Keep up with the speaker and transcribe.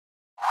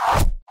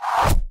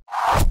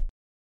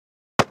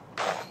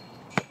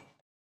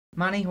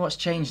Manny, what's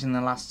changed in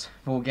the last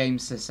 4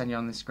 games to send you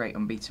on this great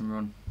unbeaten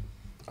run?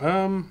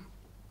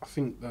 I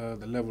think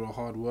the level of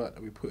hard work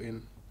that we put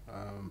in,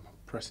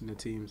 pressing the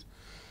teams,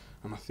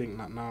 and I think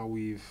that now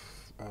we've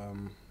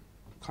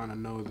kind of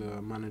know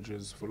the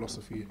manager's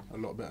philosophy a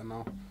lot better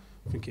now.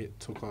 I think it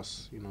took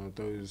us,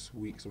 those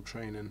weeks of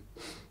training,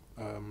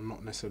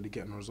 not necessarily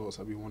getting the results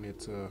that we wanted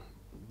to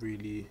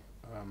really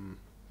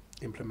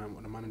implement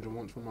what the manager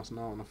wants from us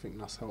now, and I think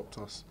that's helped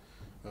us.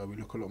 We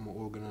look a lot more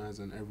organised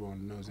and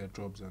everyone knows their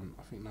jobs, and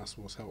I think that's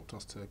what's helped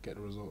us to get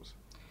the results.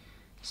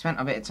 You spent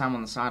a bit of time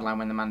on the sideline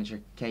when the manager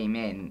came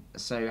in,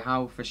 so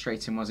how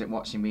frustrating was it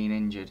watching being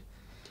injured?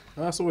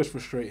 It's always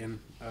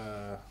frustrating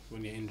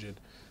when you're injured,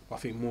 but I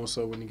think more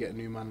so when you get a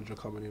new manager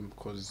coming in,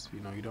 because you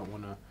don't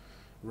want to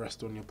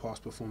rest on your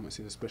past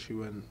performances, especially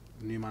when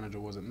the new manager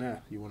wasn't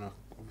there. You want to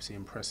obviously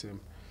impress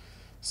him.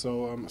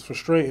 So it's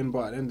frustrating,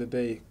 but at the end of the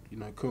day,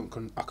 I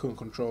couldn't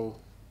control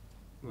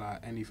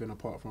anything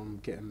apart from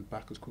getting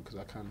back as quick as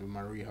I can with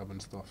my rehab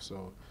and stuff.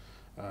 So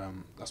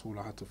that's all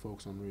I had to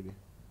focus on, really.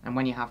 And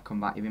when you have come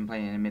back, you've been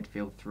playing in a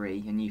midfield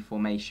three, a new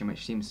formation,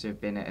 which seems to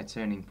have been at a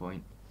turning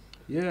point.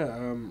 Yeah,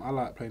 I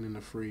like playing in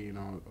the three.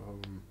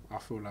 I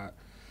feel like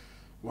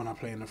when I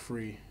play in the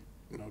three,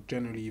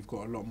 generally you've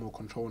got a lot more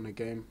control in the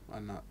game,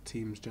 and that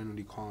teams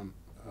generally can't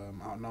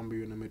outnumber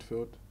you in the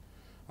midfield,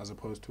 as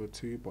opposed to a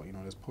two. But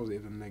there's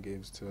positives and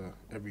negatives to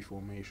every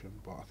formation.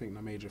 But I think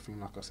the major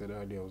thing, like I said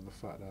earlier, was the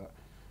fact that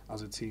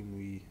as a team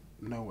we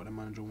know what the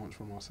manager wants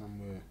from us, and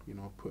we're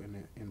putting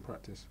it in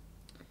practice.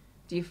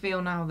 Do you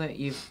feel now that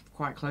you're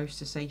quite close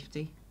to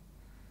safety?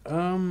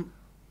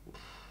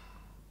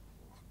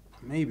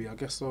 Maybe, I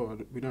guess so.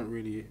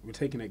 We're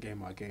taking it game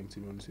by game, to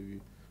be honest with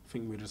you. I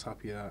think we're just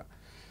happy that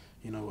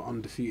we're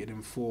undefeated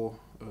in 4,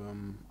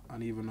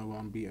 and even though we're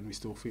unbeaten, we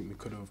still think we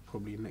could have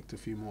probably nicked a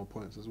few more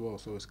points as well.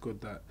 So it's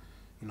good that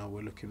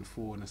we're looking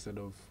forward instead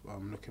of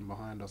looking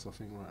behind us, I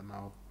think, right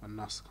now, and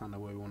that's kind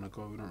of where we want to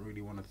go. We don't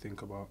really want to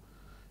think about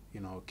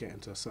getting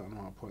to a certain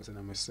amount of points and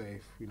then we're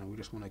safe. We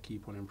just want to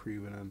keep on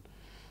improving and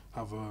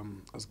have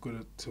as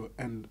good to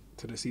end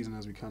to the season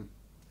as we can.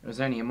 It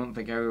was only a month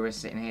ago we were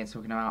sitting here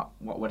talking about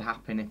what would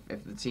happen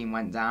if the team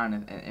went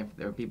down, if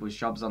there were people's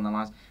jobs on the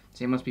line.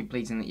 So it must be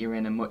pleasing that you're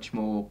in a much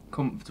more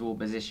comfortable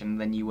position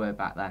than you were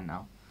back then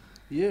now.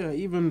 Yeah,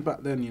 even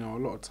back then, a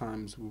lot of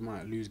times we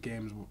might lose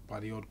games by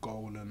the odd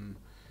goal, and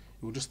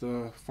it was just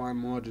the fine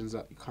margins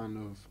that kind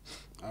of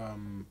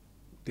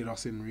did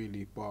us in,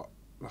 really. But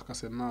like I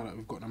said, now that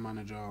we've got the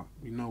manager,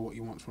 we know what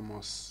he wants from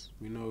us.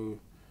 We know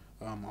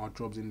our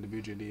jobs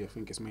individually. I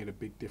think it's made a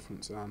big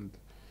difference, and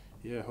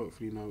yeah,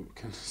 hopefully, we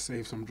can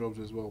save some jobs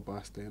as well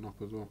by staying up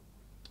as well.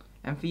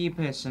 And for you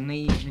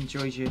personally, you've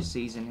enjoyed your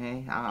season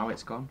here, how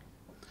it's gone?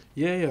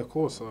 Yeah, of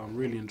course.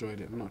 Really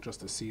enjoyed it. Not just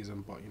the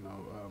season, but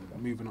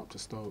moving up to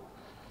Stoke.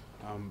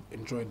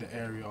 Enjoyed the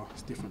area.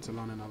 It's different to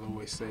London, as I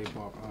always say,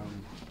 but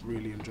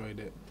really enjoyed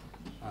it.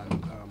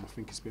 And I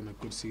think it's been a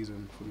good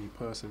season for me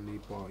personally.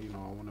 But I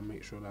want to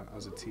make sure that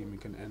as a team we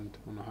can end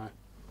on a high.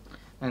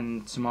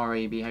 And tomorrow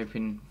you'll be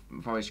hoping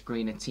Forest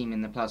Green, a team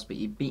in the plus, but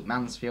you beat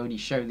Mansfield. You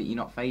show that you're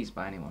not fazed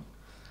by anyone.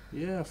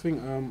 Yeah, I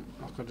think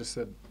like I just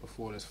said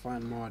before, there's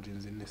fine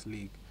margins in this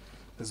league.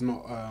 There's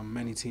not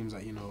many teams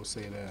that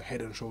say they're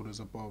head and shoulders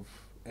above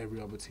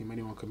every other team.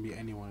 Anyone can beat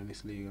anyone in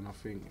this league, and I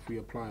think if we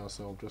apply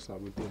ourselves just like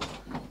we did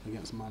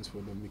against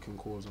Mansfield, then we can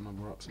cause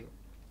another upset.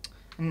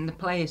 And the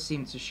players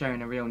seem to have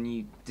shown a real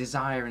new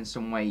desire in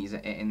some ways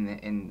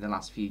in the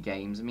last few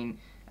games. I mean,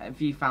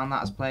 have you found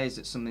that as players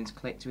that something's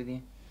clicked with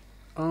you?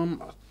 I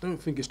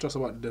don't think it's just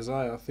about the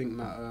desire. I think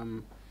that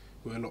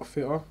we're a lot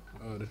fitter.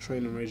 The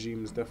training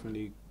regime has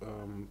definitely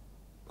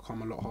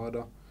become a lot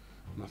harder.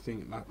 And I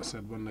think, like I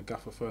said, when the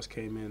gaffer first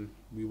came in,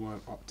 we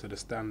weren't up to the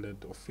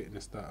standard of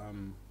fitness that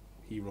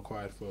he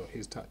required for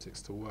his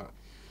tactics to work.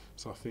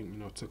 So I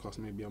think it took us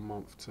maybe a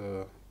month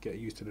to get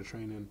used to the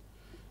training.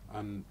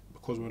 And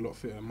because we're a lot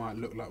fitter, it might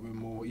look like we're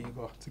more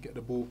eager to get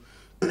the ball.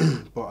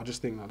 But I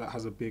just think that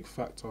has a big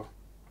factor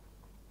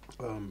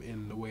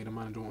in the way the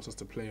manager wants us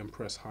to play and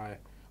press high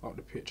up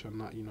the pitch,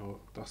 and that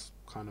that's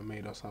kind of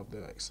made us have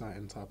the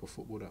exciting type of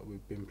football that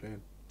we've been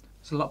playing.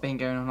 There's a lot been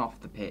going on off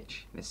the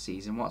pitch this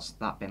season. What's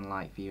that been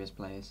like for you as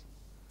players?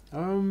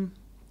 Kind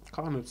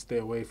of stay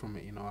away from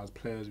it. As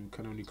players, we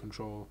can only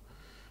control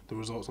the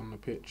results on the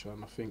pitch,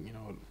 and I think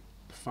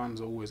the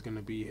fans are always going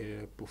to be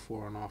here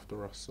before and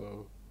after us,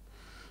 so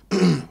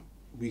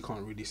we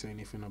can't really say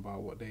anything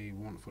about what they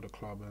want for the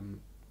club and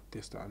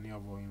this, that and the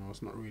other.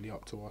 It's not really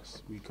up to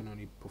us. We can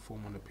only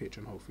perform on the pitch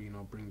and hopefully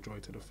bring joy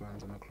to the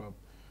fans and the club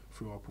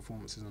through our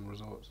performances and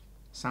results.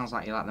 Sounds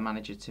like you like the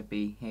manager to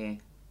be here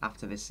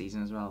after this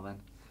season as well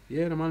then.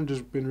 Yeah, the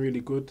manager's been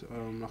really good.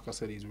 Like I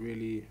said, he's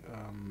really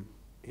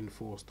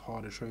enforced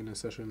harder training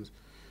sessions,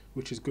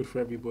 which is good for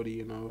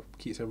everybody,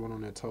 keeps everyone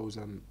on their toes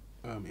and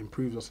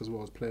improves us as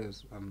well as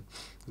players, and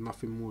there's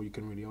nothing more you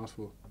can really ask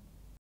for.